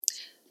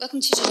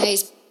Welcome to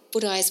today's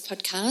Buddhized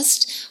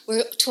podcast.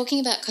 We're talking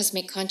about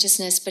cosmic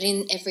consciousness, but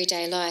in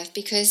everyday life,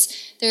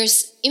 because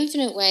there's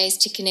infinite ways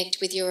to connect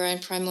with your own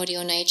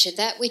primordial nature,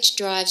 that which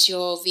drives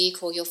your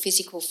vehicle, your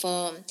physical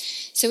form.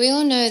 So we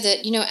all know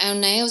that, our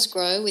nails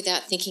grow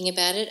without thinking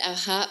about it. Our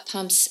heart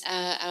pumps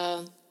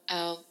our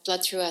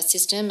blood through our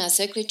system, our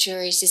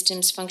circulatory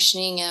system's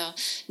functioning, our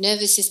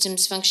nervous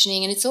system's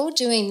functioning, and it's all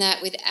doing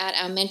that without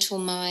our mental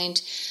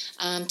mind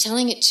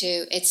telling it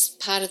to. It's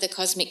part of the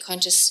cosmic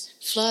conscious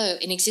flow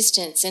in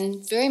existence,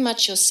 and very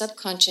much your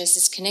subconscious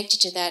is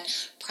connected to that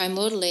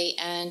primordially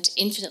and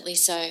infinitely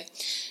so.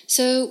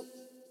 So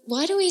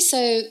why do we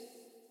so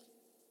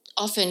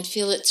often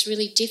feel it's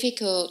really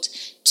difficult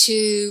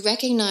to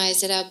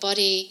recognize that our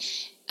body,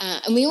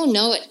 and we all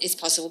know it is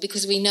possible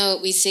because we know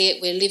it, we see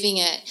it, we're living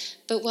it,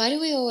 but why do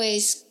we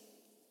always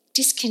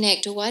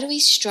disconnect, or why do we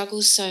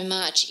struggle so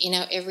much in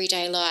our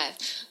everyday life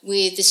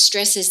with the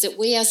stresses that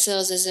we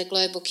ourselves as a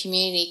global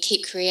community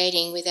keep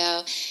creating with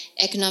our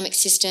economic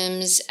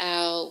systems,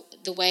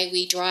 the way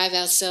we drive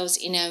ourselves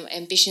in our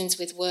ambitions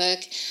with work,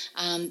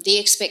 the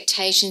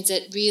expectations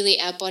that really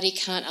our body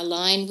can't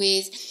align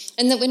with,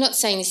 and that we're not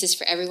saying this is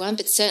for everyone,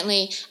 but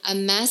certainly a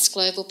mass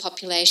global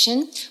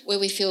population where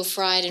we feel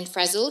fried and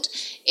frazzled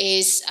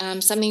is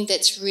something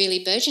that's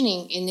really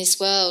burgeoning in this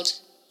world.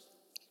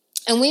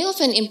 And we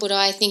often in Buddha,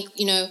 I think,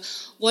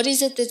 what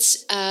is it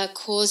that's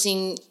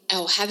causing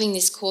or having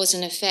this cause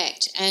and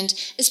effect? And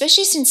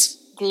especially since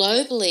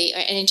globally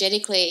or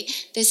energetically,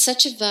 there's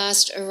such a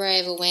vast array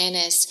of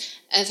awareness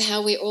of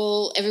how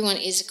everyone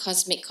is a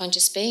cosmic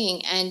conscious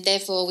being, and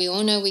therefore we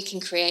all know we can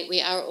create, we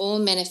are all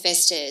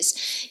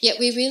manifestors, yet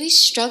we really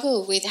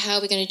struggle with how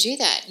we're going to do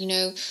that.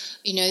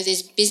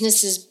 There's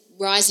businesses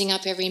rising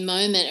up every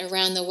moment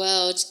around the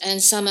world,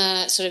 and some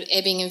are sort of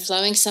ebbing and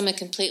flowing, some are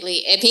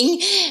completely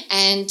ebbing,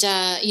 and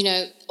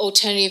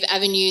alternative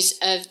avenues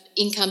of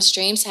income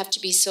streams have to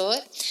be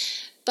sought.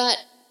 But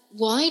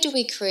why do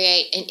we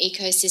create an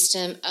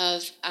ecosystem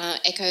of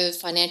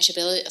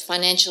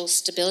financial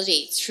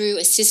stability through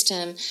a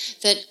system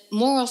that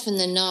more often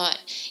than not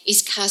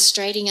is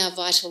castrating our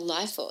vital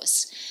life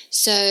force?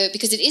 So,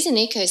 because it is an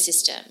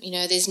ecosystem,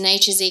 there's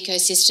nature's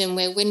ecosystem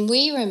where when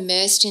we are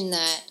immersed in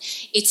that,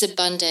 it's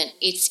abundant,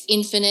 it's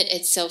infinite,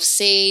 it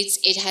self-seeds,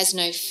 it has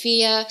no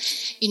fear,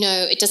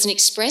 it doesn't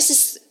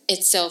express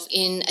itself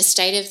in a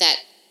state of that,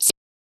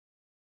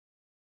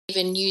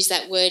 even use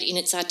that word in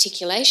its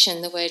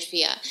articulation, the word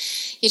fear.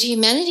 Yet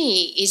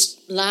humanity is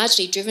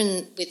largely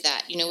driven with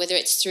that, whether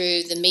it's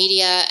through the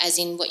media, as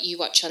in what you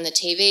watch on the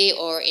TV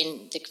or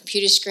in the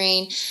computer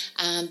screen,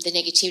 the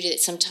negativity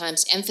that's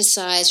sometimes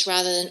emphasized,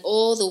 rather than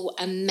all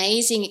the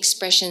amazing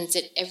expressions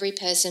that every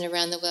person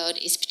around the world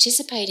is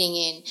participating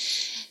in.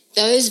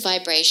 Those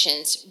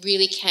vibrations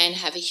really can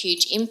have a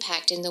huge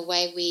impact in the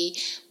way we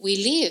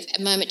live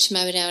moment to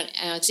moment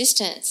our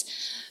existence.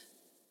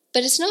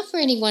 But it's not for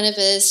any one of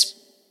us,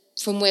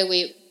 from where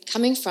we're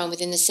coming from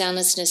within the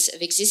soundlessness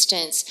of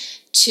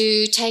existence,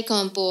 to take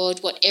on board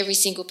what every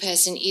single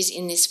person is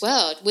in this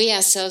world. We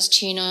ourselves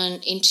tune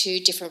on into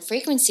different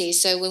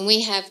frequencies. So when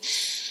we have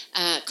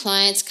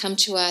clients come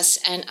to us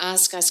and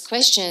ask us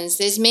questions,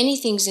 there's many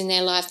things in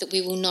their life that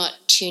we will not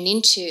tune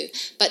into,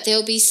 but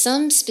there'll be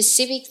some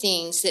specific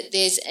things that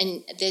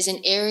there's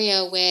an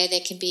area where there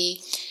can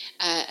be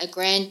a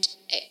grand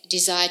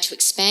desire to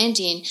expand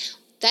in.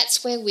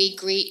 That's where we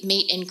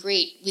meet and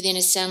greet within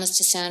a soundless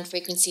to sound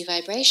frequency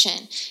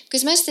vibration.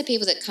 Because most of the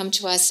people that come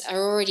to us are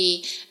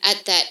already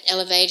at that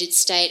elevated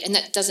state, and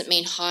that doesn't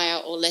mean higher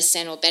or less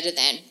than or better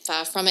than,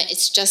 far from it.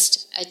 It's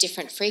just a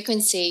different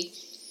frequency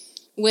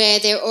where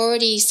they're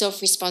already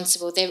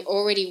self-responsible, they're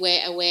already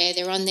aware,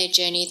 they're on their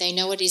journey, they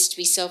know what it is to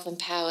be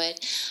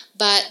self-empowered.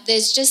 But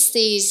there's just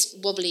these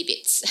wobbly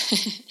bits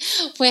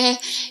where,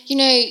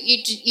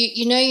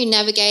 you're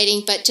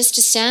navigating, but just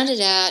to sound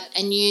it out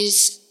and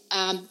use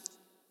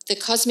the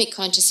cosmic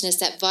consciousness,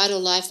 that vital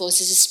life force,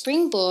 as a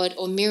springboard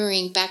or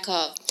mirroring back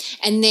of,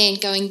 and then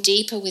going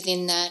deeper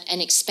within that and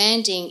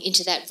expanding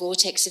into that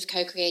vortex of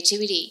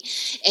co-creativity,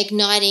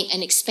 igniting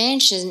an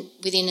expansion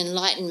within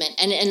enlightenment.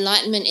 And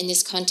enlightenment in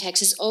this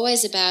context is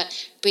always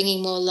about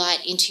bringing more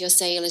light into your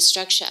cellular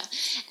structure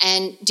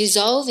and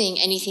dissolving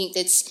anything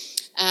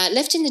that's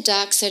left in the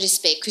dark, so to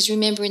speak, because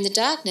remember, in the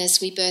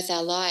darkness we birth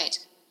our light.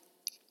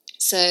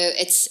 So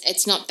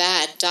it's not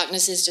bad.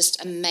 Darkness is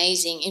just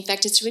amazing. In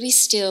fact, it's really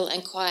still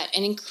and quiet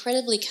and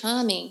incredibly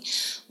calming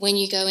when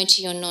you go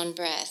into your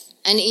non-breath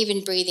and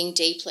even breathing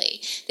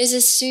deeply. There's a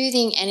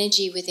soothing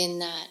energy within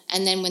that.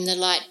 And then when the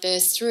light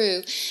bursts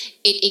through,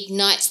 it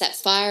ignites that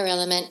fire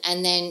element,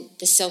 and then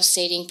the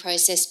self-seeding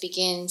process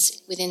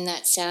begins within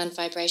that sound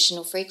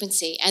vibrational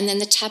frequency. And then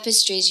the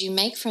tapestries you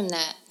make from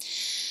that.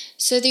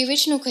 So the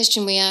original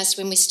question we asked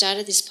when we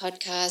started this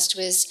podcast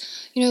was,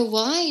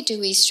 why do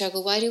we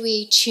struggle? Why do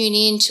we tune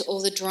in to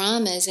all the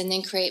dramas and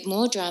then create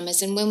more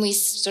dramas? And when we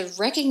sort of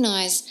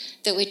recognize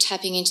that we're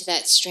tapping into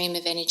that stream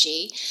of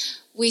energy,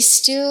 we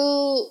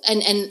still,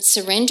 and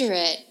surrender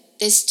it,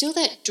 there's still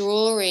that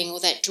drawing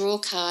or that draw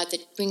card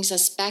that brings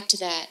us back to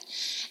that.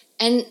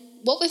 And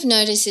what we've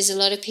noticed is a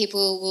lot of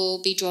people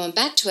will be drawn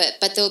back to it,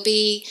 but there'll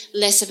be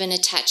less of an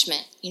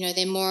attachment.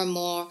 They're more and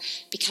more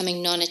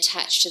becoming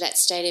non-attached to that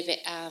state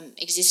of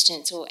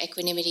existence or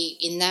equanimity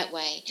in that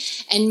way,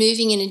 and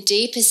moving in a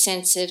deeper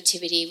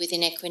sensitivity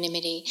within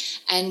equanimity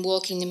and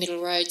walking the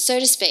middle road, so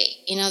to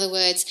speak. In other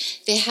words,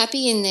 they're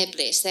happy in their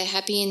bliss. They're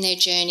happy in their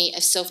journey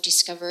of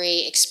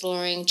self-discovery,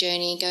 exploring,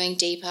 journeying, going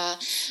deeper,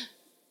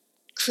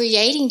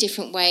 creating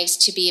different ways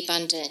to be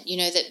abundant,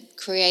 that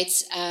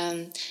creates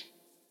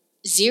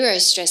zero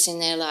stress in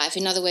their life.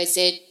 In other words,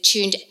 they're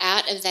tuned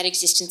out of that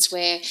existence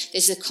where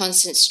there's a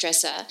constant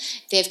stressor.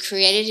 They've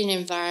created an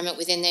environment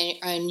within their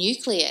own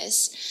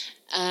nucleus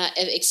of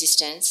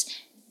existence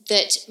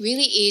that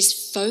really is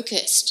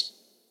focused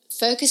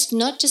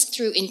not just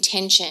through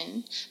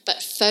intention,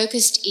 but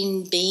focused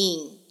in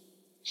being.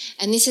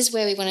 And this is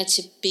where we wanted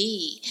to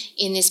be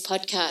in this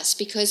podcast,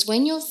 because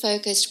when you're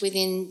focused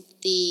within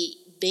the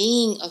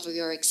being of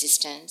your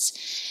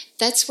existence,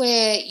 that's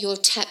where you're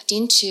tapped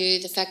into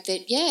the fact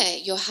that,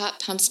 your heart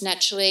pumps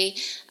naturally.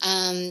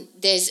 And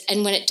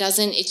when it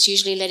doesn't, it's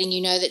usually letting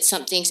you know that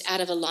something's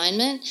out of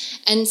alignment.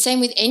 And same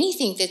with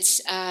anything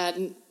that's out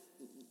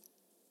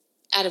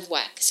of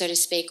whack, so to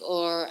speak,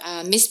 or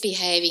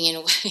misbehaving in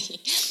a way.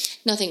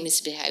 Nothing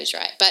misbehaves,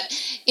 right? But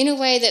in a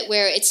way that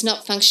where it's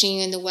not functioning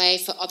in the way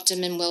for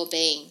optimum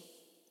well-being.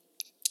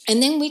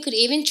 And then we could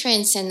even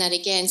transcend that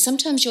again.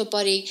 Sometimes your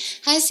body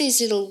has these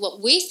little, what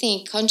we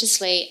think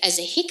consciously as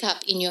a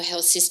hiccup in your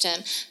health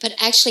system, but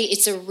actually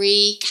it's a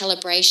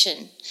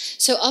recalibration.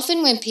 So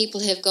often when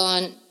people have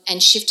gone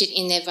and shifted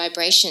in their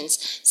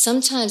vibrations,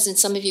 sometimes, and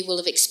some of you will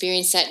have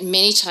experienced that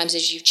many times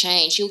as you've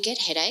changed, you'll get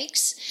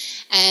headaches.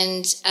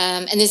 And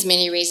there's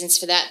many reasons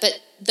for that.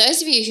 But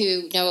those of you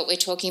who know what we're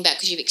talking about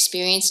because you've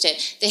experienced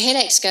it, the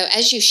headaches go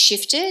as you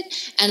shifted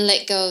and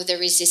let go of the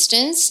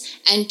resistance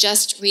and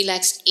just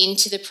relax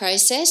into the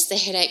process, the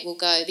headache will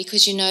go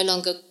because you're no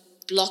longer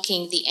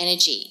blocking the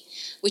energy,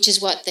 which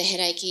is what the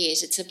headache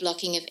is. It's a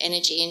blocking of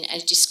energy and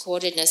a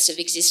discordedness of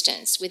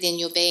existence within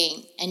your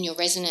being and your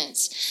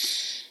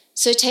resonance.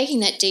 So taking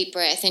that deep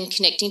breath and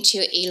connecting to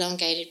your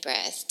elongated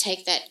breath,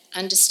 take that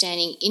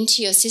understanding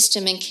into your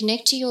system and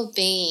connect to your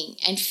being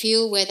and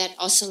feel where that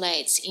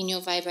oscillates in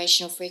your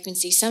vibrational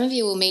frequency. Some of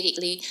you will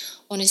immediately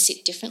want to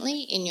sit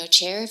differently in your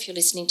chair if you're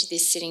listening to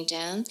this sitting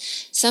down.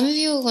 Some of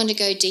you will want to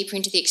go deeper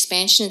into the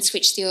expansion and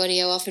switch the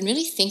audio off and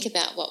really think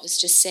about what was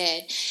just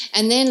said,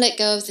 and then let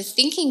go of the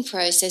thinking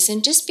process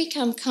and just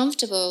become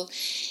comfortable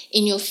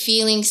in your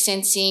feeling,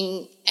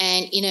 sensing,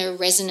 and inner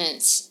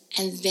resonance.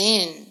 And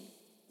then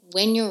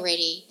when you're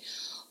ready,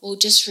 or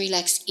just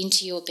relax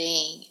into your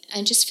being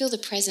and just feel the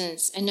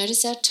presence and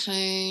notice our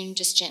tone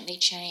just gently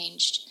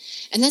changed.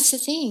 And that's the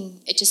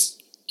thing.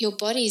 Your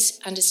body's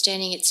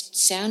understanding its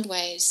sound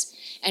waves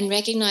and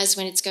recognize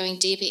when it's going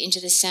deeper into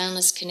the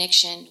soundless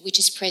connection, which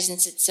is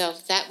presence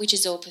itself, that which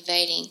is all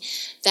pervading,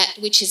 that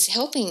which is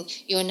helping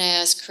your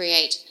nails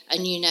create a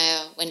new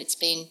nail when it's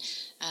been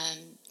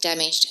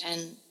damaged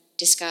and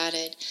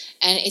discarded.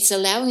 And it's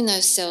allowing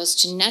those cells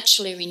to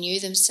naturally renew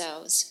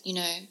themselves,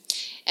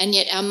 And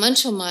yet our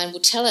mental mind will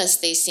tell us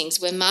these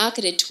things. We're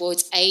marketed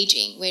towards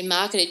aging. We're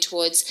marketed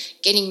towards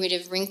getting rid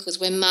of wrinkles.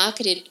 We're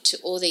marketed to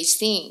all these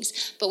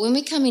things. But when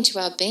we come into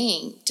our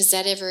being, does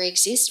that ever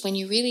exist? When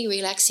you're really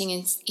relaxing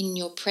in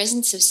your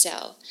presence of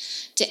self,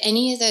 do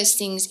any of those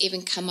things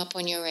even come up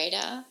on your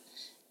radar?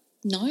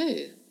 No,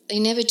 they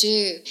never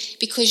do.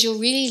 Because you're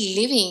really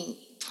living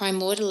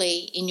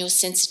primordially in your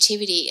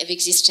sensitivity of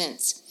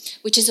existence,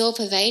 which is all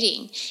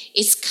pervading.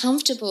 It's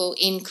comfortable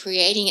in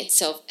creating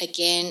itself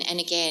again and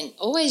again,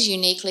 always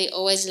uniquely,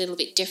 always a little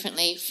bit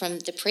differently from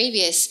the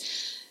previous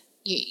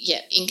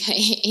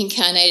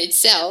incarnated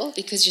cell,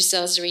 because your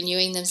cells are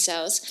renewing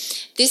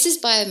themselves. This is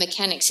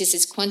biomechanics. This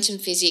is quantum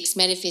physics,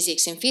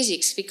 metaphysics, and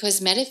physics,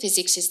 because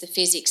metaphysics is the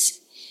physics,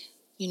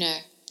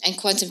 and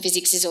quantum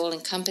physics is all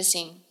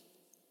encompassing.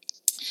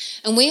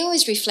 And we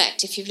always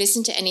reflect, if you've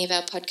listened to any of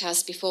our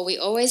podcasts before, we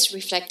always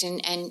reflect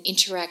and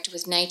interact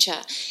with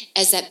nature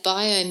as that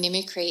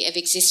biomimicry of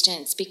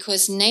existence,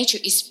 because nature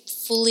is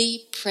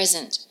fully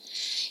present.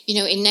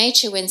 In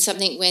nature, when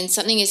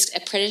a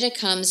predator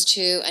comes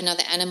to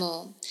another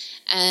animal,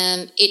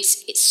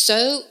 it's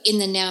so in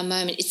the now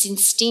moment, it's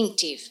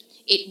instinctive.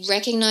 It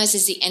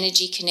recognizes the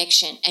energy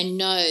connection and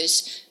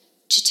knows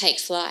to take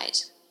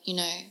flight,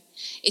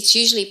 It's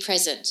usually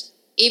present,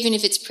 even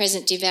if it's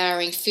present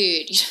devouring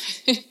food,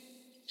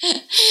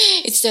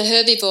 It's the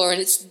herbivore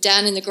and it's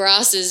down in the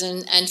grasses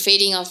and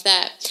feeding off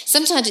that.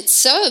 Sometimes it's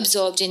so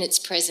absorbed in its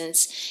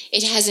presence,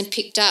 it hasn't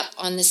picked up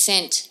on the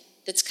scent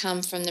that's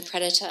come from the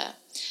predator.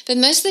 But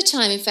most of the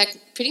time, in fact,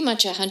 pretty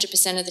much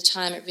 100% of the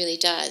time it really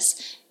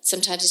does.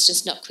 Sometimes it's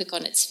just not quick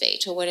on its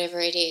feet or whatever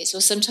it is. Or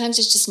sometimes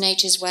it's just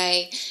nature's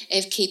way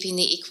of keeping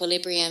the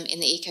equilibrium in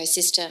the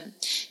ecosystem,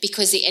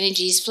 because the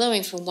energy is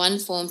flowing from one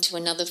form to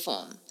another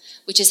form,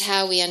 which is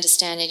how we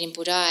understand it in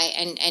Budai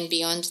and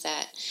beyond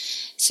that.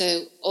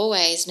 So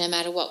always, no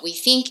matter what we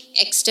think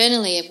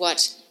externally of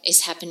what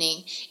is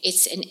happening,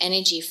 it's an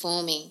energy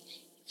forming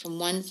from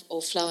one,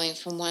 or flowing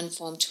from one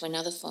form to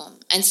another form.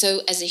 And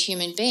so as a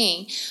human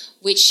being,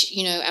 which,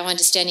 our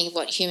understanding of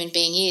what human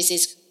being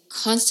is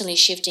constantly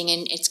shifting,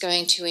 and it's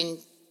going to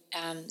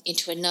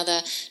into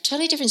another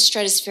totally different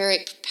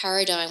stratospheric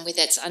paradigm with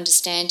its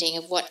understanding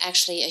of what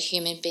actually a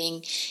human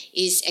being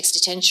is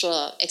existential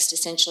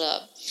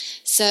of.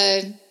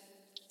 So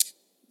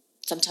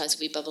sometimes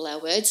we bubble our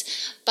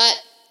words,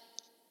 but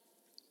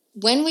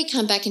when we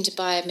come back into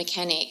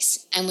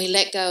biomechanics and we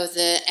let go of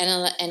the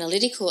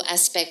analytical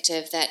aspect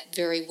of that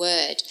very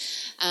word,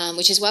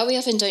 which is why we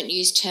often don't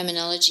use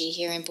terminology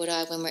here in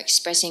Budai when we're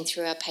expressing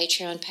through our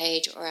Patreon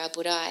page or our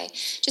Budai,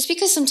 just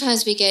because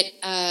sometimes we get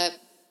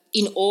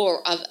in awe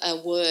of a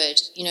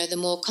word. The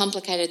more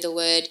complicated the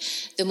word,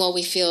 the more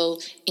we feel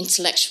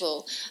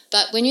intellectual.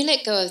 But when you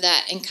let go of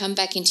that and come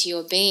back into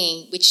your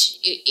being, which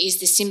is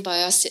the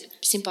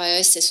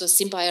symbiosis or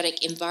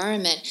symbiotic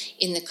environment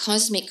in the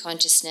cosmic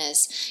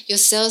consciousness, your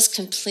cells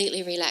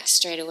completely relax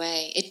straight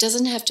away. It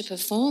doesn't have to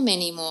perform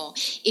anymore.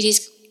 It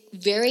is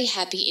very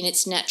happy in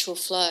its natural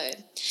flow.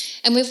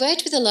 And we've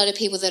worked with a lot of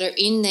people that are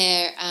in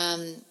their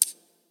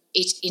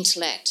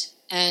intellect,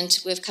 and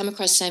we've come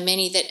across so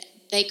many that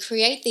they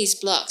create these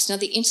blocks. Now,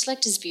 the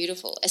intellect is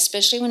beautiful,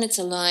 especially when it's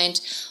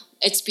aligned.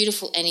 It's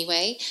beautiful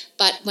anyway,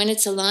 but when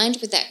it's aligned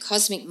with that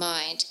cosmic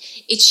mind,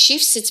 it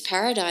shifts its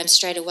paradigm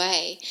straight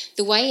away.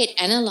 The way it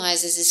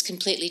analyzes is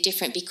completely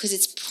different because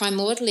it's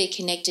primordially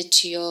connected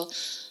to your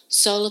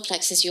solar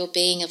plexus, your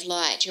being of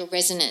light, your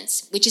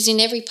resonance, which is in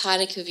every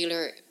particle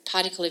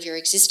of your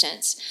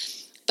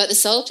existence. But the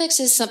solar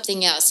plexus is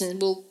something else,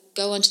 and we'll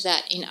go on to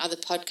that in other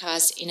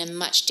podcasts in a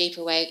much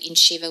deeper way in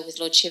Shiva with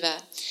Lord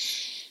Shiva,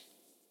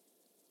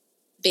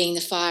 being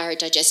the fire,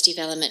 digestive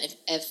element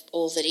of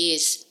all that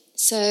is.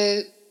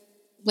 So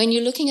when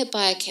you're looking at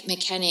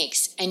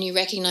biomechanics and you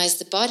recognize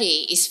the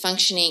body is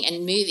functioning and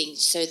moving,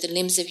 so the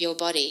limbs of your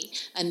body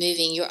are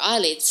moving, your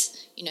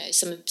eyelids,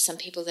 some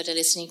people that are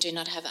listening do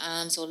not have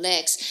arms or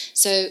legs.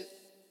 So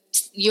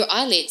your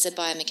eyelids are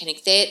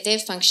biomechanic. They're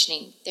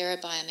functioning. They're a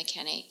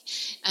biomechanic.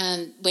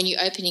 When you're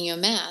opening your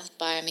mouth,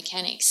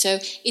 biomechanics. So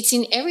it's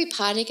in every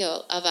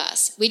particle of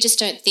us. We just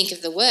don't think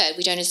of the word.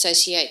 We don't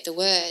associate the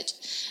word.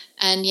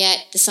 And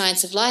yet the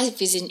science of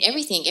life is in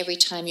everything. Every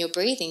time you're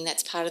breathing,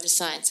 that's part of the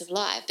science of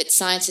life. But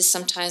sciences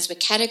sometimes were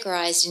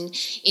categorized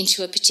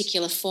into a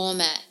particular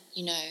format,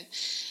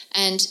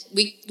 And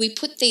we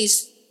put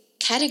these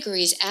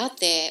categories out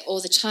there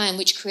all the time,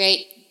 which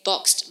create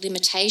boxed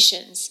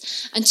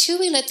limitations, until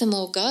we let them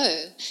all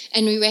go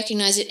and we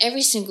recognize that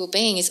every single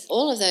being is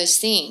all of those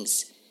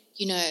things,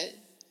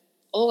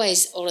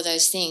 always all of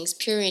those things,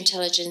 pure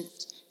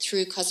intelligence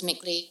through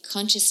cosmically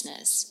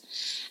consciousness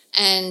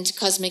and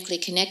cosmically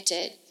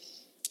connected,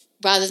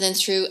 rather than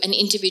through an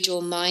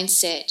individual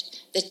mindset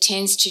that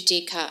tends to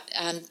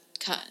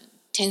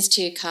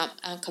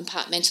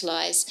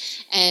compartmentalize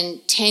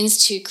and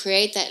tends to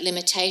create that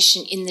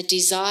limitation in the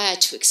desire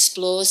to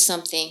explore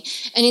something,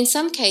 and in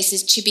some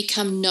cases to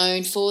become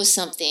known for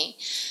something.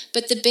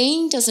 But the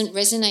being doesn't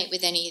resonate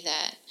with any of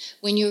that.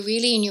 When you're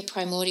really in your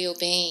primordial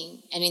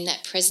being and in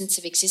that presence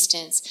of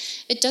existence,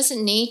 it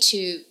doesn't need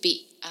to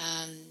be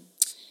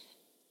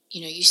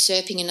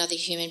usurping another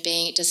human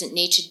being. It doesn't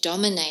need to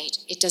dominate.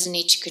 It doesn't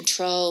need to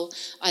control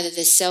either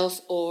the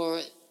self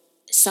or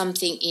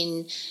something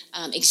in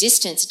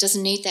existence. It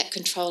doesn't need that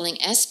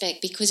controlling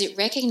aspect because it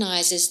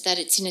recognizes that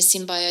it's in a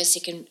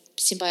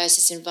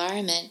symbiosis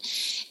environment,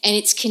 and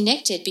it's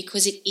connected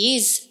because it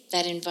is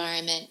that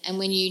environment. And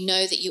when you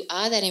know that you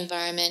are that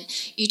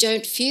environment, you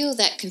don't feel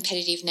that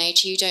competitive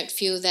nature. You don't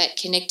feel that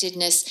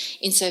connectedness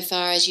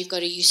insofar as you've got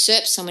to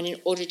usurp someone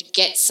in order to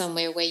get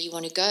somewhere where you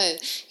want to go.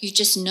 You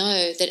just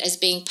know that as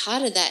being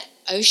part of that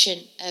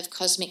ocean of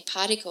cosmic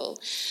particle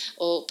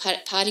or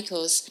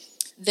particles,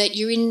 that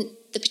you're in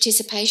the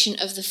participation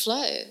of the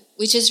flow,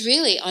 which is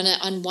really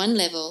on one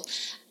level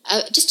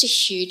just a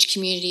huge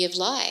community of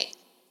light,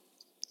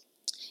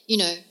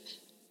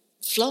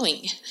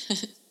 flowing.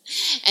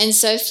 And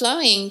so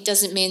flowing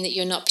doesn't mean that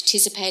you're not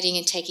participating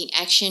and taking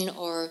action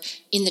or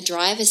in the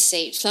driver's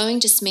seat. Flowing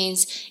just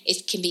means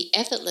it can be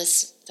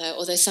effortless, though,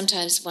 although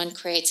sometimes one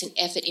creates an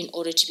effort in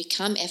order to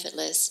become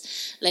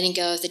effortless, letting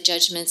go of the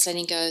judgments,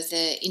 letting go of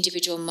the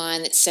individual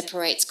mind that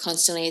separates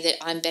constantly that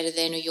I'm better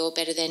than or you're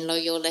better than, or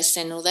you're less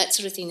than, all that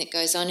sort of thing that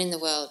goes on in the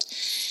world.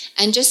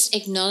 And just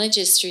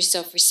acknowledges through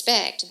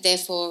self-respect,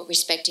 therefore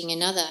respecting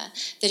another,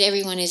 that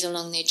everyone is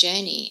along their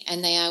journey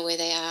and they are where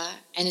they are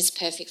and it's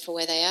perfect for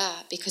where they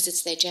are because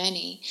it's their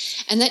journey.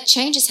 And that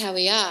changes how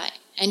we are.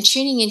 And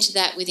tuning into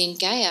that within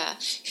Gaia,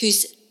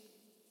 who's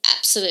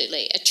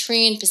absolutely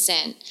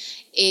 1,000,000,000%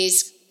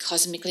 is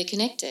cosmically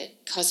connected,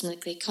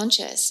 cosmically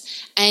conscious,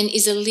 and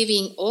is a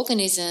living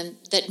organism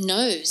that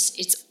knows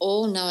it's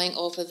all-knowing,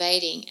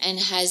 all-pervading, and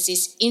has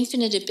this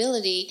infinite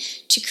ability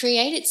to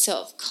create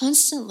itself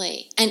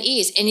constantly, and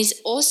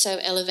is also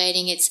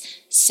elevating its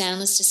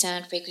soundless to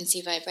sound frequency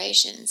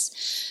vibrations.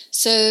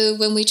 So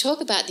when we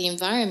talk about the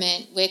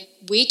environment,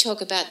 we talk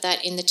about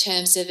that in the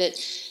terms of it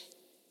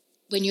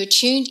when you're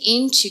tuned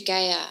into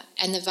Gaia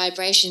and the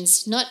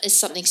vibrations, not as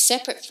something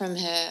separate from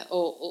her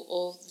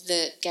or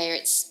the Gaia,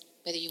 it's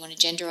whether you want to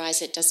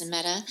genderize it, doesn't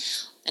matter,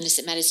 unless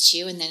it matters to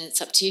you, and then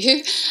it's up to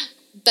you.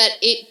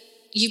 But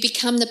you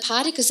become the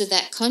particles of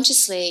that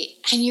consciously,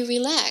 and you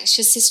relax.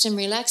 Your system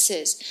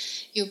relaxes.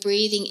 Your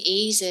breathing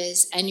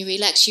eases and you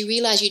relax. You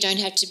realize you don't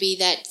have to be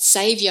that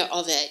savior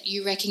of it.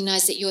 You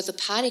recognize that you're the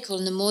particle,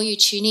 and the more you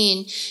tune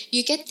in,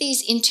 you get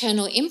these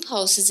internal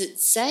impulses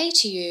that say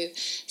to you,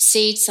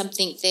 seed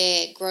something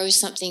there, grow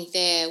something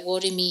there,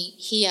 water me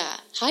here,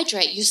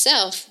 hydrate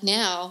yourself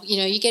now.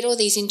 You get all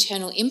these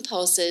internal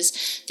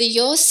impulses that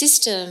your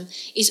system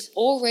is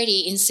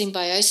already in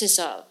symbiosis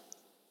of,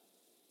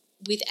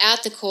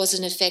 without the cause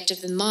and effect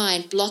of the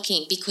mind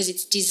blocking, because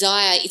its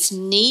desire, its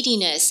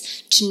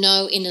neediness to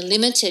know in a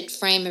limited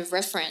frame of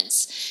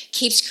reference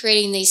keeps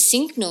creating these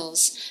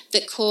signals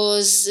that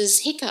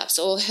causes hiccups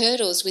or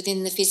hurdles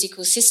within the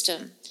physical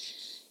system,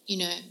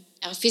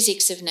 our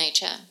physics of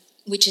nature,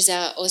 which is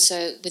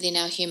also within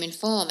our human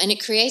form. And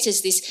it creates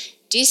this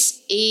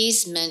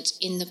dis-easement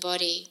in the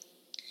body.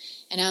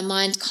 And our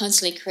mind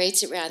constantly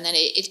creates it around that.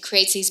 It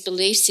creates these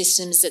belief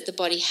systems that the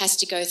body has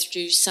to go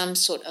through some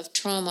sort of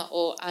trauma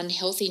or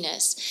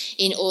unhealthiness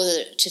in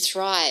order to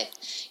thrive,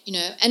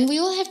 And we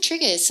all have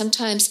triggers.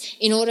 Sometimes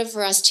in order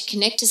for us to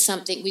connect to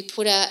something, we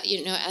put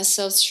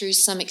ourselves through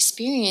some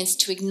experience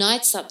to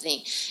ignite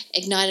something,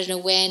 ignite an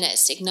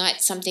awareness,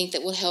 ignite something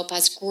that will help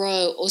us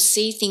grow or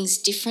see things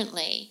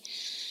differently.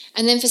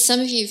 And then for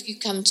some of you, you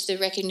come to the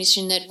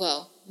recognition that,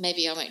 well,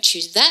 maybe I won't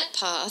choose that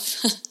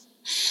path.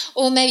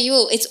 Or maybe you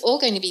will. It's all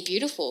going to be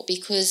beautiful,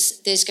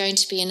 because there's going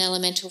to be an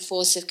elemental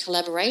force of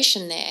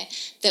collaboration there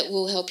that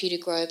will help you to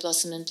grow,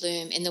 blossom and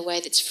bloom in the way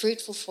that's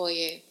fruitful for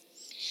you.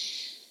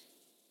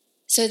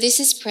 So this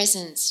is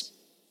presence.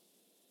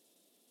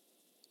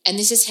 And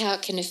this is how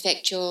it can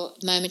affect your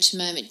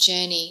moment-to-moment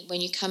journey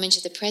when you come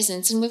into the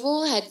presence. And we've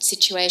all had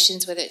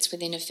situations, whether it's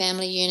within a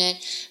family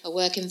unit, a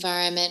work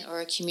environment,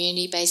 or a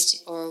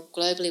community-based, or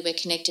globally we're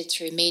connected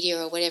through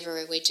media or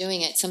whatever we're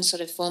doing it, some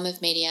sort of form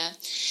of media.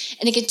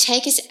 And it can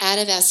take us out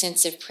of our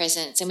sense of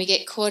presence, and we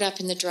get caught up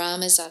in the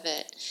dramas of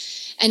it.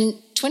 And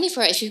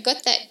 24 hours, if you've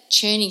got that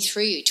churning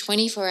through you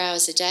 24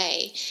 hours a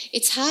day,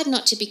 it's hard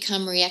not to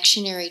become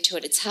reactionary to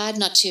it. It's hard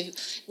not to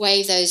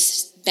wave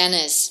those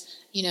banners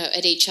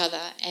at each other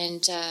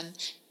and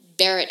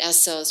berate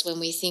ourselves when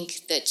we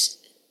think that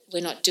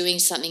we're not doing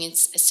something in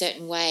a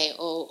certain way,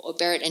 or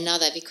berate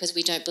another because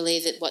we don't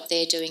believe that what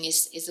they're doing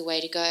is the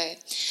way to go.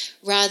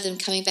 Rather than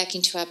coming back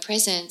into our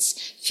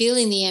presence,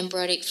 feeling the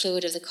embryonic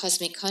fluid of the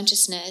cosmic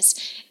consciousness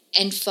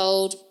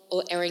enfold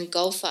or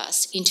engulf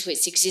us into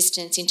its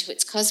existence, into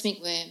its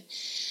cosmic womb.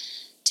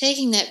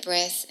 Taking that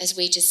breath as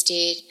we just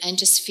did and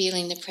just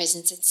feeling the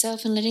presence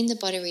itself and letting the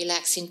body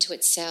relax into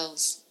its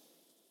cells.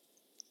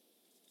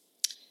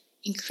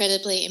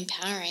 Incredibly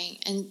empowering.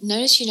 And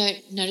notice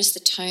the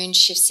tone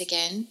shifts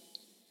again.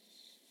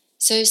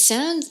 So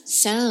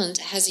sound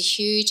has a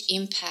huge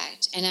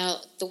impact, and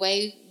the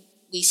way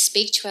we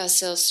speak to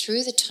ourselves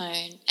through the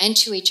tone and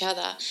to each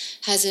other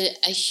has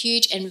a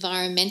huge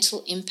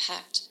environmental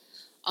impact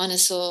on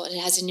us all. It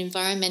has an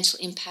environmental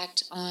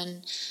impact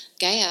on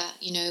Gaia.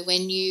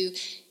 When you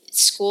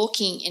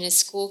squawking in a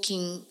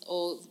squawking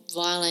or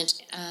violent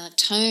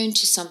tone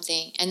to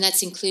something, and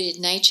that's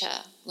included nature.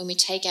 When we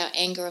take our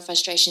anger or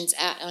frustrations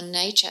out on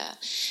nature,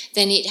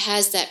 then it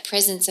has that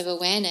presence of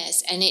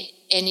awareness, and it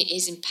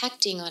is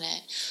impacting on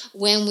it.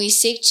 When we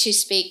seek to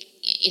speak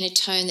in a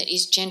tone that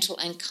is gentle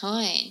and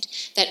kind,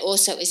 that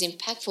also is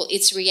impactful.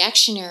 Its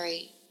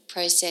reactionary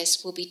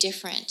process will be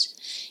different.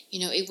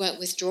 It won't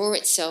withdraw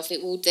itself.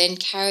 It will then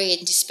carry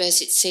and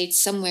disperse its seeds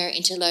somewhere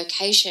into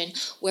location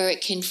where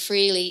it can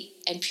freely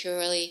and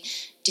purely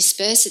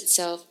disperse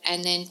itself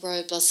and then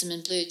grow, blossom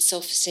and bloom,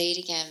 self-seed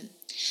again.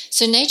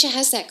 So nature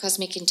has that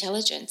cosmic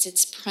intelligence.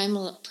 It's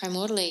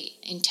primordially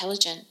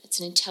intelligent. It's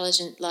an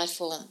intelligent life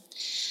form.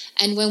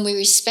 And when we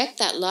respect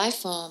that life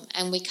form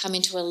and we come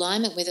into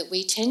alignment with it,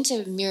 we tend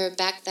to mirror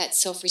back that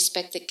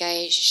self-respect that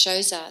Gaia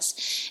shows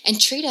us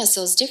and treat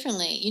ourselves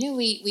differently.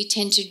 We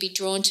tend to be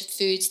drawn to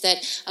foods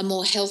that are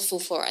more healthful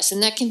for us,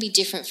 and that can be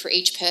different for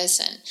each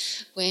person.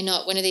 We're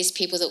not one of these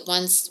people that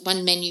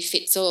one menu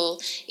fits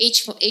all.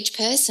 Each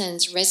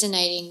person's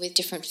resonating with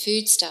different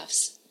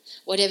foodstuffs.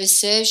 Whatever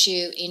serves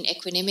you in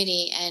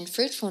equanimity and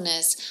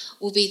fruitfulness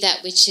will be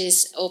that which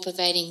is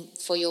all-pervading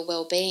for your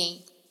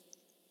well-being.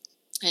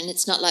 And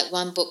it's not like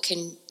one book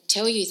can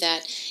tell you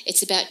that.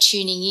 It's about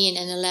tuning in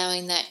and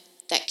allowing that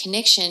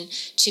connection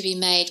to be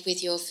made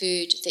with your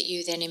food that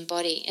you then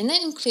embody. And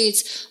that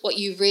includes what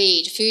you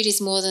read. Food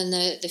is more than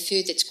the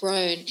food that's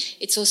grown.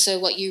 It's also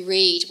what you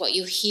read, what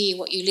you hear,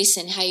 what you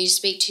listen, how you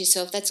speak to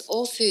yourself. That's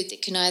all food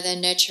that can either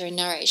nurture and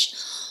nourish,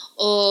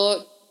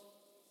 or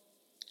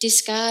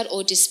discard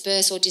or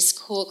disperse or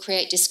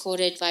create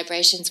discorded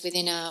vibrations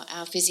within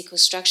our physical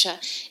structure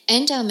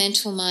and our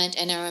mental mind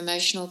and our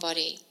emotional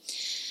body.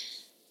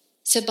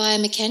 So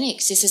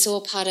biomechanics, this is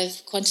all part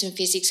of quantum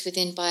physics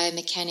within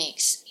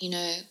biomechanics,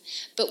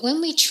 But when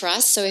we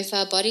trust, so if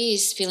our body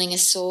is feeling a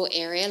sore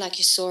area, like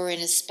you saw in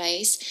a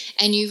space,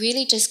 and you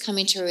really just come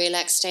into a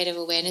relaxed state of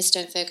awareness,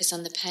 don't focus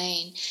on the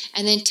pain,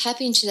 and then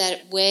tap into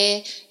that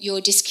where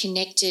your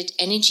disconnected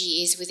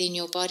energy is within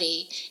your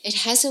body,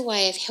 it has a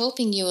way of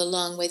helping you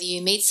along, whether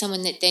you meet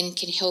someone that then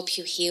can help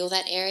you heal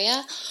that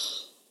area,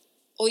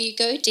 or you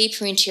go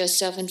deeper into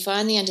yourself and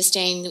find the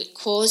understanding that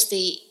caused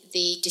the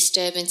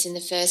disturbance in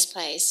the first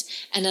place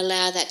and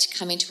allow that to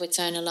come into its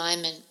own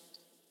alignment.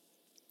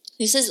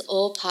 This is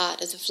all part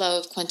of the flow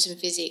of quantum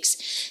physics.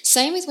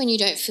 Same with when you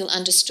don't feel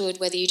understood,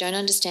 whether you don't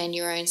understand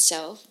your own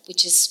self,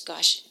 which is,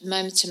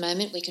 moment to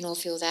moment, we can all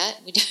feel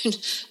that. We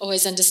don't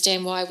always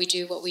understand why we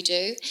do what we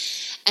do.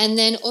 And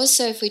then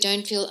also if we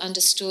don't feel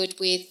understood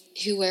with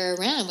who we're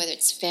around, whether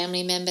it's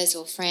family members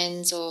or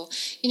friends or,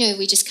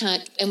 we just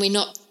can't, and we're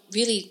not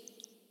really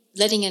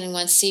letting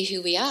anyone see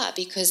who we are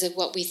because of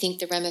what we think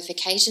the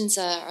ramifications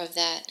are of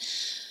that.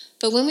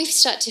 But when we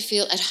start to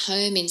feel at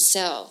home in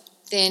self,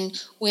 then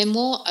we're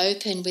more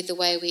open with the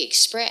way we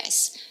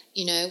express.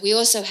 We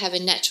also have a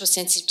natural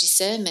sense of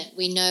discernment.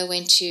 We know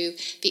when to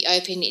be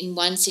open in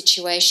one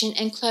situation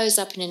and close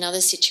up in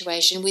another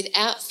situation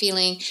without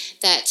feeling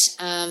that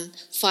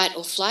fight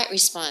or flight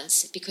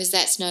response, because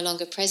that's no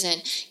longer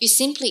present. You're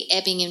simply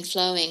ebbing and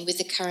flowing with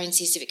the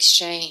currencies of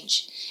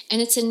exchange.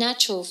 And it's a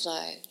natural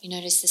flow. You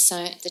notice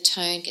the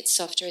tone gets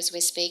softer as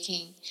we're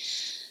speaking.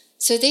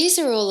 So these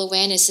are all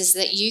awarenesses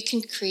that you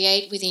can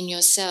create within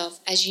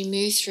yourself as you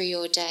move through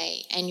your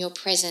day and your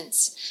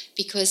presence,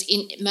 because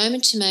in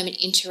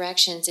moment-to-moment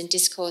interactions and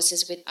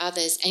discourses with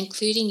others,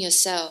 including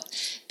yourself,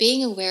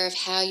 being aware of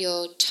how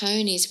your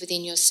tone is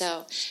within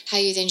yourself, how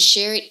you then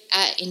share it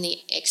in the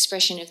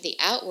expression of the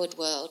outward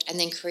world and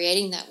then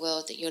creating that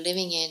world that you're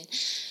living in,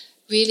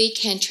 really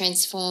can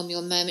transform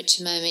your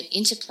moment-to-moment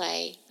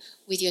interplay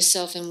with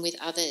yourself and with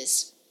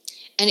others.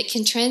 And it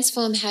can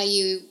transform how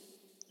you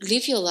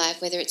live your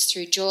life, whether it's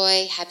through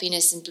joy,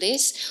 happiness and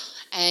bliss,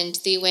 and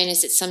the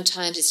awareness that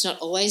sometimes it's not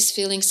always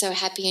feeling so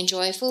happy and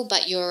joyful,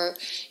 but you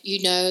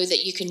know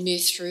that you can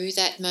move through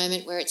that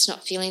moment where it's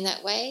not feeling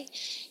that way.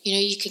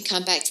 You can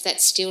come back to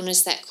that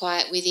stillness, that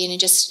quiet within, and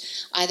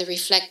just either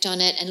reflect on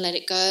it and let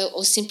it go,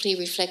 or simply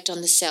reflect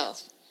on the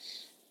self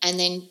and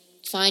then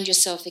find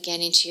yourself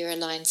again into your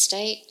aligned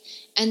state,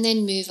 and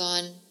then move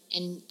on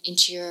and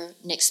into your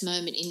next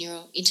moment in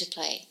your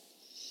interplay.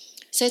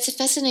 So it's a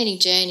fascinating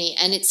journey,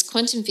 and it's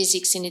quantum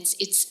physics and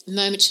it's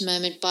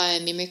moment-to-moment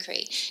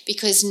biomimicry,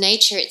 because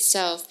nature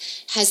itself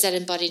has that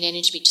embodied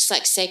energy, just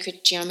like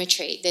sacred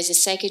geometry. There's a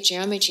sacred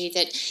geometry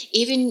that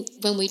even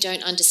when we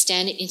don't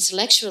understand it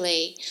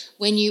intellectually,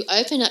 when you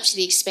open up to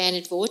the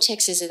expanded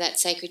vortexes of that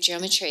sacred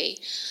geometry,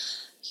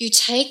 you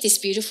take this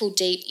beautiful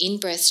deep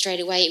in-breath straight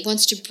away. It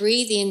wants to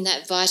breathe in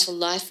that vital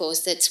life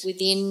force that's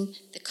within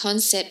the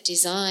concept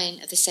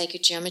design of the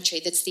sacred geometry,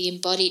 that's the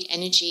embodied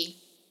energy,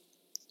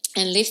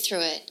 and live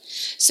through it.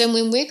 So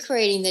when we're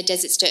creating the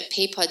Desert Sturt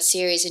Peapod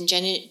series in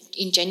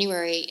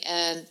January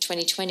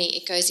 2020,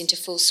 it goes into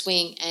full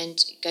swing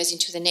and goes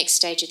into the next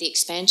stage of the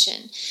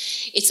expansion.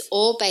 It's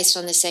all based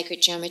on the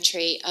sacred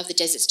geometry of the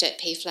Desert Sturt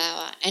pea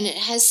flower, and it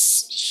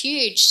has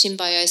huge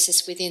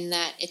symbiosis within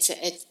that.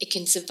 It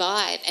can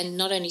survive, and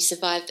not only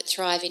survive but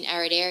thrive in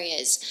arid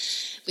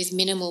areas with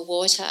minimal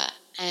water,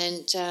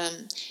 and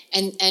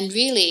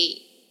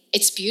really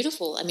it's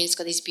beautiful. I mean, it's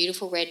got these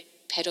beautiful red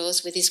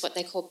petals with this what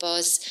they call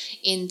boz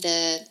in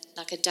the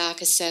like a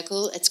darker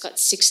circle. It's got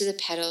 6 of the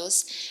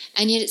petals,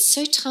 and yet it's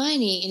so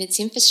tiny in its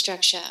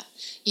infrastructure,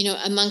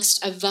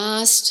 amongst a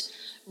vast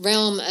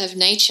realm of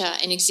nature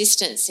and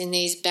existence in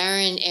these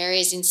barren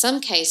areas in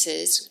some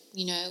cases,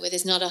 where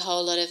there's not a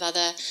whole lot of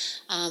other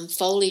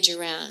foliage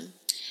around.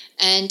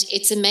 And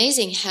it's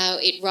amazing how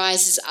it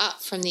rises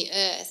up from the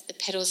earth. The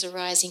petals are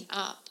rising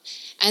up,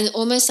 and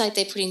almost like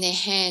they're putting their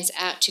hands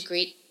out to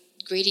greet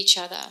each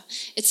other.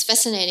 It's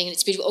fascinating and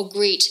it's beautiful. Or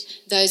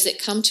greet those that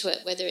come to it,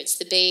 whether it's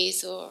the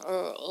bees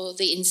or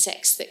the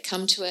insects that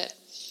come to it.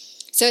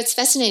 So it's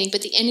fascinating,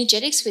 but the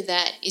energetics with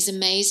that is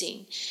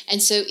amazing. And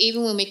so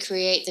even when we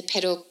create the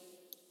petal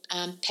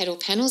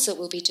panels that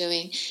we'll be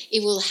doing,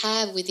 it will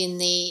have within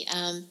the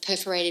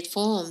perforated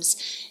forms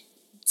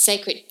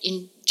sacred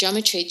in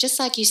geometry, just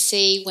like you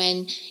see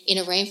when in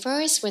a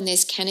rainforest when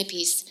there's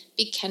canopies,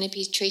 big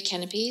canopies, tree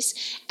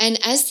canopies, and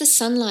as the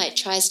sunlight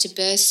tries to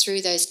burst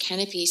through those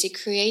canopies, it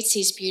creates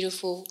these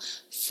beautiful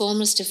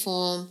formless to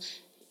form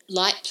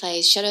light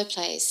plays, shadow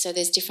plays. So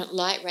there's different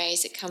light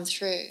rays that come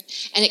through,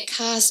 and it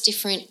casts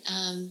different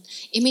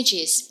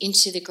images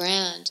into the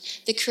ground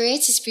that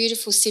creates this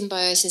beautiful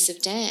symbiosis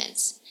of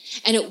dance,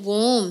 and it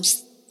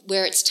warms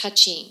where it's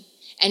touching,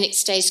 and it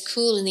stays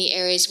cool in the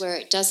areas where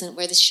it doesn't,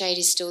 where the shade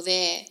is still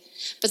there.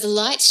 But the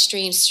light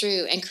streams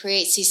through and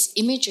creates these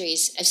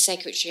imageries of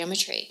sacred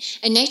geometry.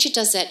 And nature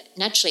does that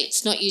naturally.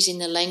 It's not using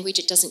the language.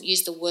 It doesn't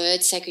use the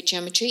word sacred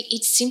geometry.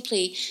 It's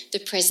simply the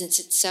presence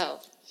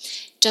itself.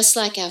 Just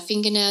like our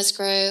fingernails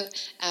grow,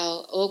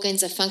 our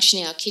organs are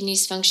functioning, our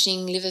kidneys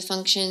functioning, liver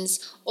functions,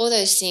 all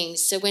those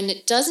things. So when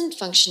it doesn't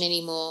function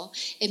anymore,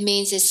 it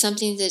means there's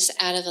something that's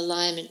out of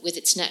alignment with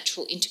its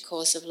natural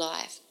intercourse of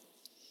life.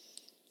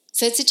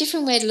 So it's a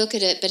different way to look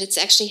at it, but it's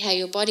actually how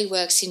your body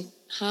works in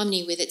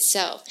harmony with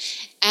itself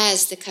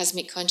as the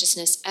cosmic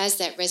consciousness, as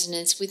that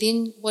resonance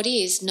within what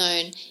is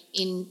known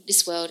in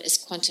this world as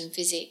quantum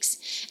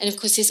physics. And of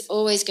course, there's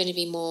always going to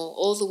be more.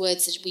 All the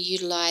words that we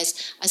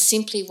utilize are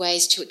simply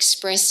ways to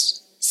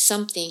express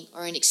something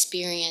or an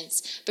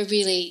experience, but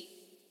really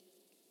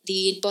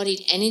the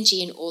embodied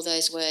energy in all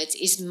those words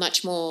is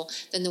much more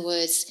than the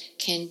words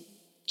can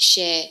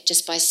share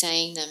just by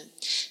saying them.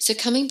 So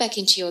coming back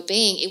into your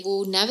being, it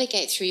will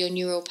navigate through your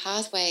neural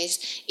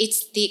pathways.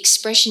 It's the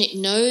expression, it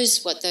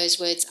knows what those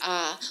words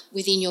are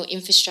within your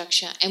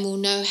infrastructure and will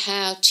know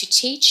how to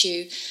teach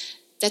you.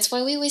 That's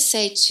why we always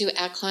say to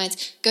our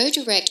clients, go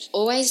direct,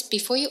 always,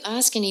 before you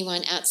ask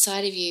anyone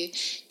outside of you,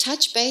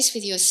 touch base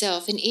with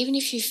yourself. And even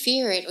if you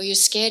fear it or you're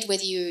scared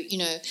whether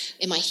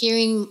am I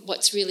hearing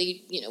what's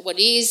really, what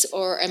is,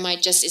 or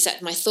is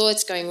that my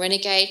thoughts going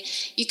renegade?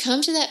 You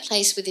come to that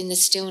place within the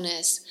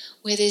stillness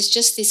where there's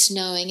just this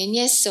knowing. And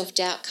yes,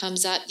 self-doubt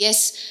comes up.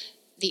 Yes,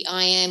 the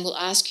I am will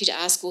ask you to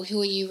ask, well,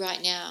 who are you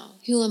right now?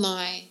 Who am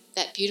I?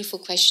 That beautiful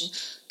question.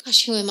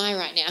 Gosh, who am I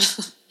right now?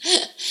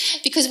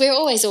 Because we're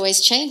always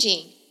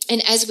changing.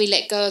 And as we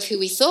let go of who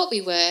we thought we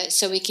were,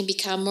 so we can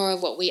become more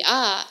of what we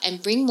are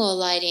and bring more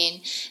light in,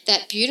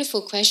 that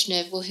beautiful question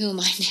of, well, who am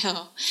I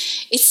now?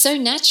 It's so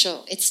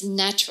natural. It's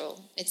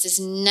natural. It's as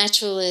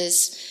natural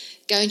as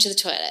going to the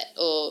toilet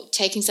or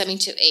taking something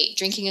to eat,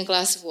 drinking a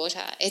glass of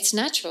water. It's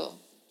natural.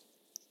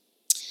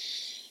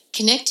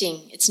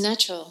 Connecting, it's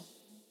natural.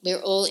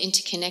 We're all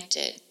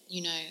interconnected.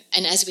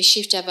 And as we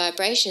shift our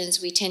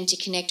vibrations, we tend to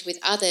connect with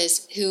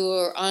others who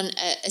are on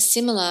a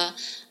similar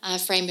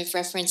frame of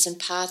reference and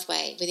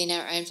pathway within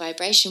our own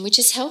vibration, which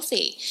is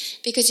healthy.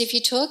 Because if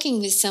you're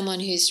talking with someone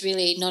who's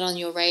really not on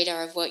your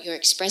radar of what you're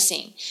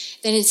expressing,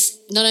 then it's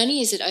not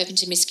only is it open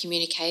to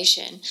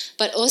miscommunication,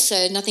 but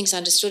also nothing's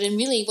understood, and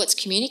really what's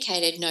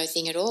communicated,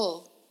 nothing at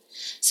all.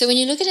 So when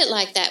you look at it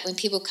like that, when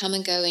people come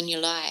and go in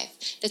your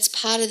life, that's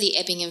part of the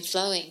ebbing and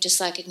flowing,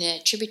 just like in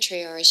a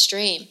tributary or a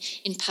stream.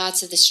 In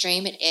parts of the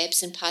stream it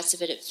ebbs and parts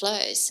of it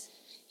flows,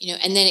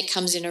 and then it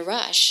comes in a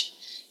rush,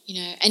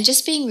 and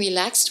just being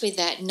relaxed with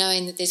that,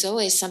 knowing that there's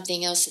always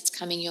something else that's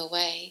coming your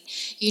way.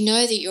 You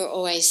know that you're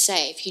always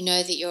safe. You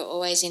know that you're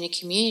always in a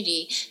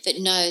community that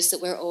knows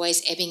that we're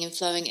always ebbing and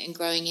flowing and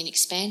growing and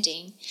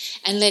expanding.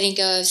 And letting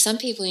go of some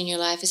people in your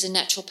life is a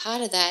natural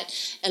part of that,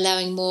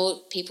 allowing more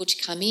people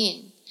to come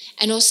in.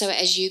 And also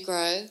as you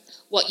grow,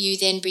 what you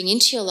then bring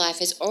into your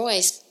life is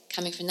always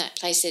coming from that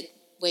place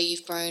where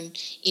you've grown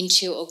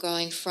into or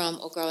growing from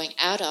or growing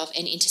out of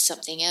and into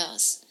something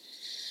else.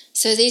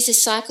 So these are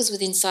cycles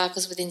within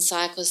cycles within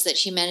cycles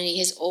that humanity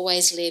has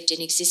always lived in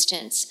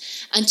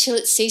existence until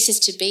it ceases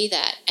to be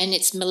that, and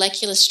its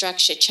molecular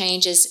structure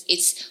changes.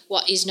 It's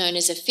what is known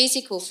as a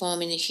physical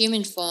form. In a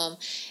human form,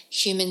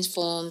 human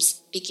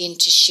forms begin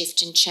to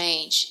shift and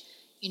change.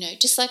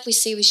 Just like we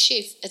see with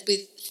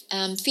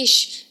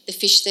fish, the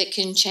fish that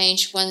can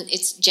change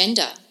its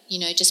gender,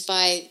 just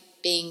by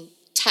being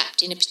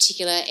tapped in a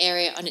particular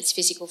area on its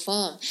physical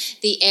form.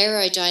 The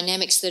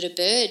aerodynamics that a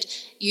bird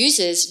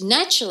uses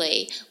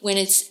naturally when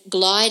it's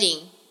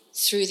gliding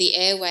through the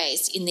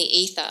airways in the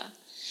ether.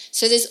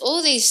 So there's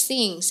all these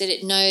things that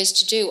it knows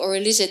to do, or a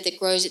lizard that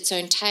grows its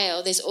own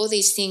tail. There's all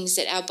these things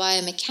that our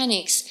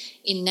biomechanics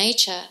in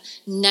nature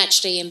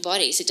naturally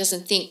embodies. It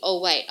doesn't think,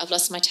 oh wait, I've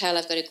lost my tail,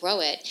 I've got to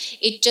grow it.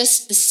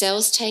 The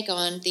cells take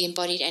on the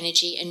embodied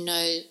energy and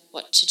know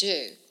what to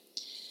do.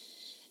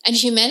 And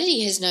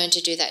humanity has known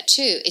to do that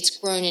too. It's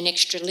grown an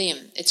extra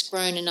limb. It's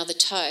grown another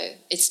toe.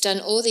 It's done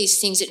all these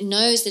things. It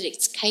knows that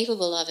it's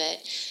capable of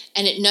it,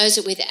 and it knows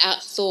it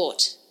without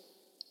thought.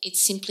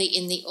 It's simply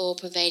in the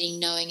all-pervading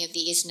knowing of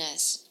the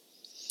isness.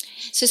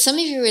 So some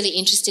of you are really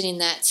interested in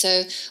that.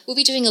 So we'll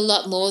be doing a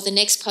lot more. The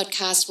next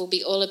podcast will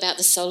be all about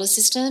the solar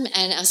system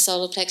and our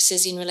solar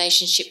plexus in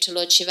relationship to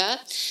Lord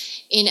Shiva.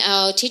 In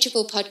our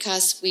Teachable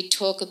podcast, we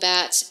talk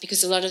about,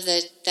 because a lot of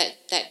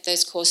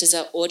those courses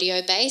are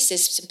audio-based,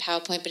 there's some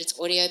PowerPoint, but it's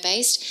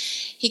audio-based.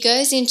 He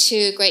goes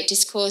into great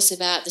discourse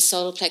about the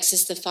solar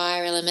plexus, the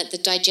fire element, the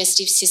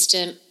digestive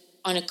system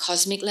on a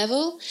cosmic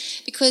level,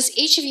 because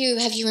each of you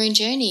have your own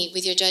journey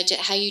with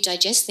how you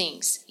digest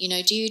things.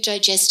 Do you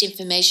digest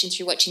information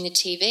through watching the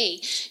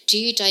TV? Do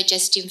you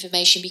digest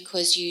information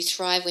because you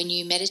thrive when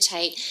you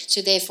meditate,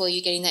 so therefore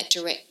you're getting that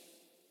direct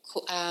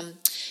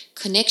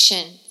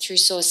connection through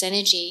source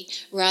energy,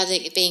 rather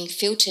than it being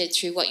filtered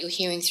through what you're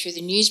hearing through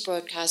the news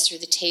broadcast, through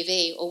the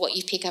TV, or what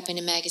you pick up in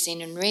a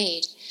magazine and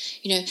read?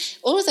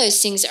 All of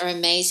those things are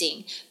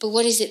amazing, but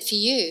what is it for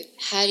you?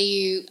 How do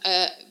you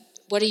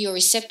what are your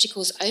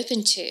receptacles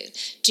open to?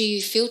 Do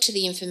you filter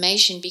the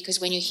information?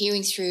 Because when you're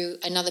hearing through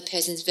another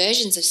person's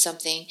versions of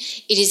something,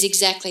 it is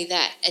exactly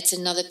that. It's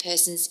another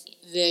person's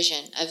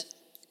version of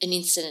an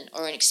incident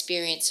or an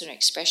experience or an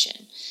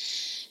expression.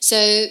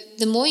 So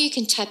the more you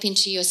can tap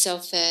into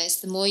yourself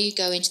first, the more you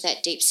go into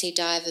that deep sea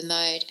diver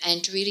mode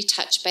and really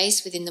touch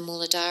base within the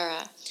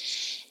Muladhara,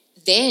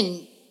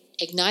 then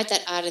ignite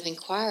that art of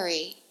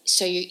inquiry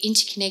so you're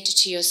interconnected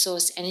to your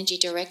source energy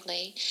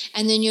directly,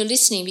 and then you're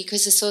listening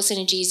because the source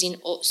energy is in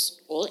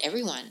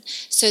everyone.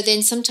 So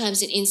then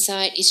sometimes an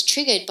insight is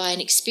triggered by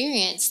an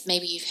experience.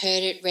 Maybe you've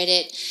heard it, read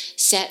it,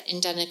 sat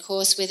and done a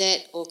course with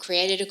it, or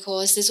created a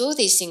course. There's all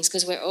these things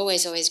because we're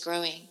always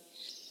growing.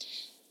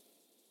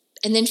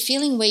 And then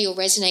feeling where you'll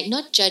resonate,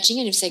 not judging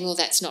it and saying, well,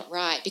 that's not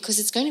right, because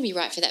it's going to be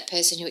right for that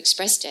person who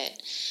expressed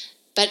it.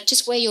 But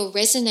just where you're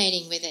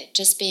resonating with it,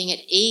 just being at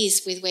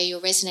ease with where you're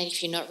resonating.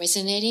 If you're not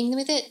resonating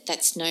with it,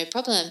 that's no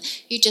problem.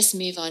 You just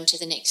move on to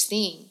the next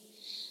thing.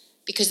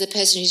 Because the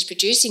person who's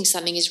producing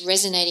something is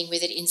resonating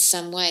with it in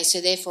some way,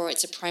 so therefore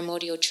it's a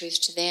primordial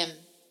truth to them.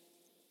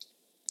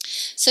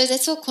 So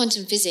that's all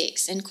quantum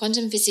physics, and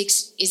quantum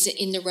physics is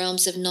in the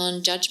realms of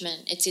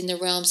non-judgment. It's in the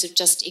realms of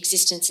just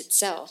existence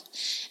itself.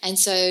 And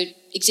so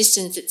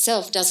existence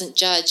itself doesn't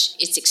judge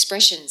its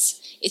expressions.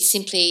 It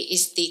simply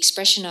is the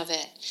expression of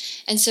it.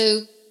 And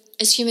so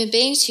as human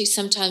beings who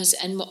sometimes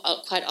and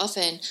quite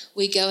often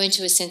we go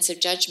into a sense of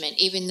judgment,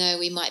 even though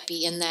we might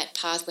be in that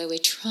path where we're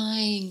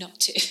trying not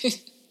to.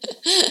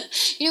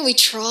 We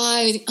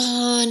try,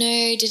 oh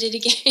no, did it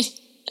again.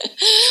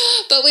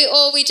 But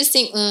we just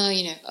think,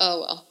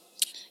 oh well,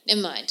 never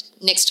mind,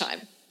 next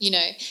time,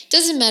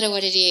 Doesn't matter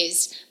what it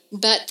is.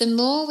 But the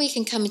more we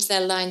can come into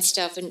that aligned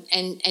stuff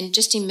and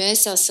just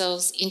immerse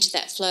ourselves into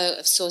that flow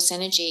of source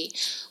energy,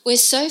 we're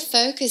so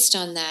focused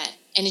on that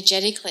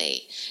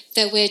energetically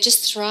that we're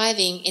just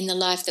thriving in the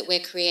life that we're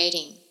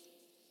creating.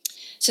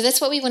 So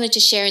that's what we wanted to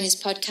share in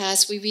this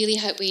podcast. We really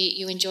hope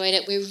you enjoyed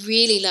it. We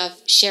really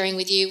love sharing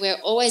with you. We're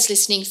always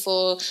listening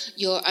for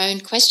your own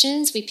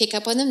questions. We pick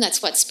up on them.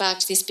 That's what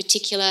sparked this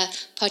particular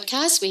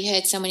podcast. We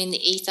heard someone in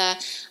the ether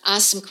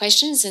ask some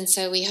questions, and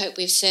so we hope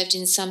we've served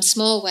in some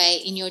small way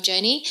in your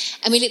journey.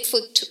 And we look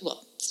forward to,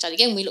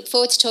 we look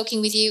forward to talking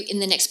with you in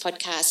the next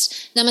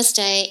podcast.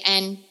 Namaste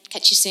and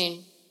catch you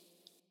soon.